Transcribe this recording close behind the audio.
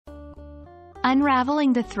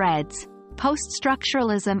Unraveling the Threads,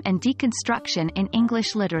 Poststructuralism and Deconstruction in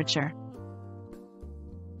English Literature.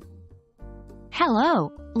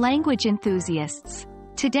 Hello, language enthusiasts.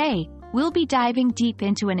 Today, we'll be diving deep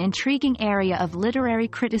into an intriguing area of literary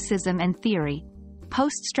criticism and theory,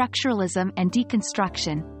 poststructuralism and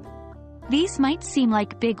deconstruction. These might seem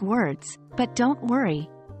like big words, but don't worry.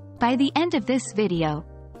 By the end of this video,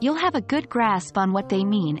 you'll have a good grasp on what they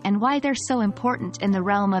mean and why they're so important in the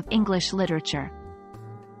realm of English literature.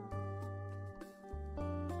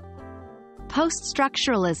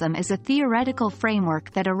 Poststructuralism is a theoretical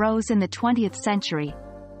framework that arose in the 20th century,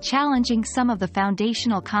 challenging some of the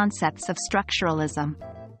foundational concepts of structuralism.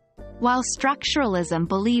 While structuralism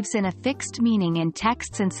believes in a fixed meaning in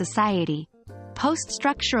texts and society,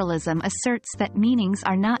 poststructuralism asserts that meanings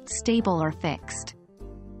are not stable or fixed.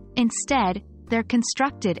 Instead, they're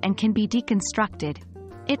constructed and can be deconstructed.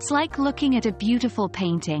 It's like looking at a beautiful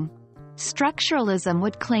painting. Structuralism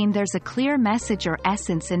would claim there's a clear message or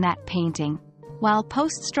essence in that painting, while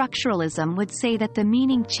poststructuralism would say that the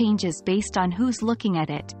meaning changes based on who's looking at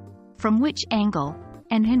it, from which angle,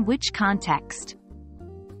 and in which context.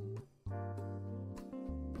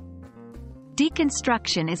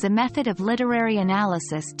 Deconstruction is a method of literary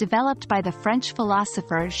analysis developed by the French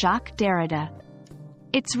philosopher Jacques Derrida.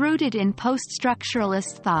 It's rooted in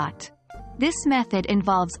poststructuralist thought. This method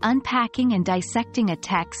involves unpacking and dissecting a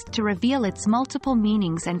text to reveal its multiple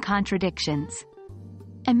meanings and contradictions.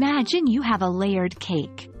 Imagine you have a layered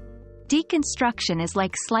cake. Deconstruction is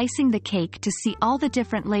like slicing the cake to see all the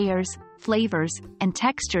different layers, flavors, and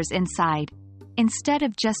textures inside, instead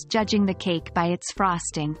of just judging the cake by its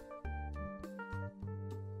frosting.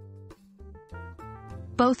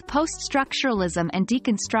 Both poststructuralism and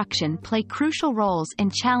deconstruction play crucial roles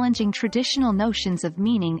in challenging traditional notions of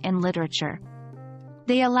meaning in literature.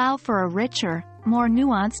 They allow for a richer, more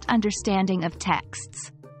nuanced understanding of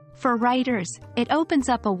texts. For writers, it opens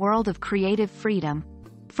up a world of creative freedom.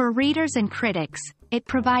 For readers and critics, it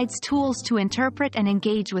provides tools to interpret and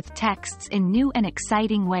engage with texts in new and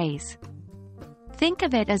exciting ways. Think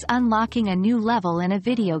of it as unlocking a new level in a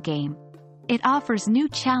video game. It offers new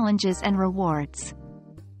challenges and rewards.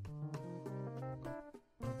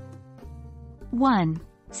 1.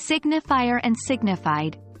 Signifier and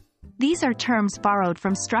signified. These are terms borrowed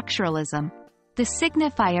from structuralism. The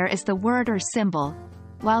signifier is the word or symbol,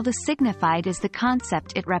 while the signified is the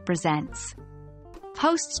concept it represents.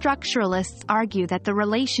 Poststructuralists argue that the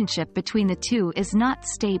relationship between the two is not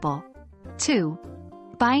stable. 2.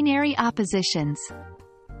 Binary oppositions.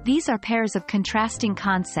 These are pairs of contrasting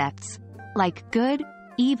concepts, like good,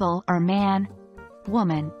 evil, or man,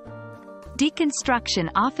 woman. Deconstruction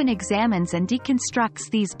often examines and deconstructs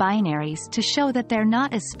these binaries to show that they're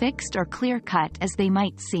not as fixed or clear-cut as they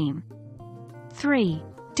might seem. 3.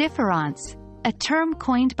 Différance, a term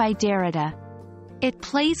coined by Derrida. It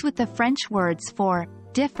plays with the French words for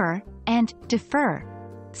differ and defer,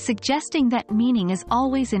 suggesting that meaning is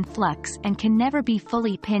always in flux and can never be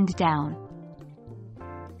fully pinned down.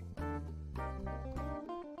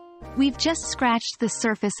 We've just scratched the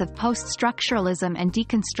surface of poststructuralism and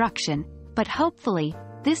deconstruction, but hopefully,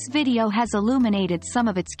 this video has illuminated some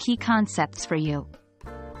of its key concepts for you.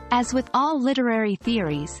 As with all literary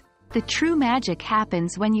theories, the true magic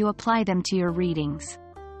happens when you apply them to your readings.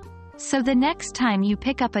 So the next time you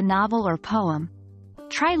pick up a novel or poem,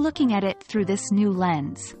 try looking at it through this new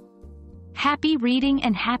lens. Happy reading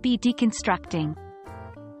and happy deconstructing!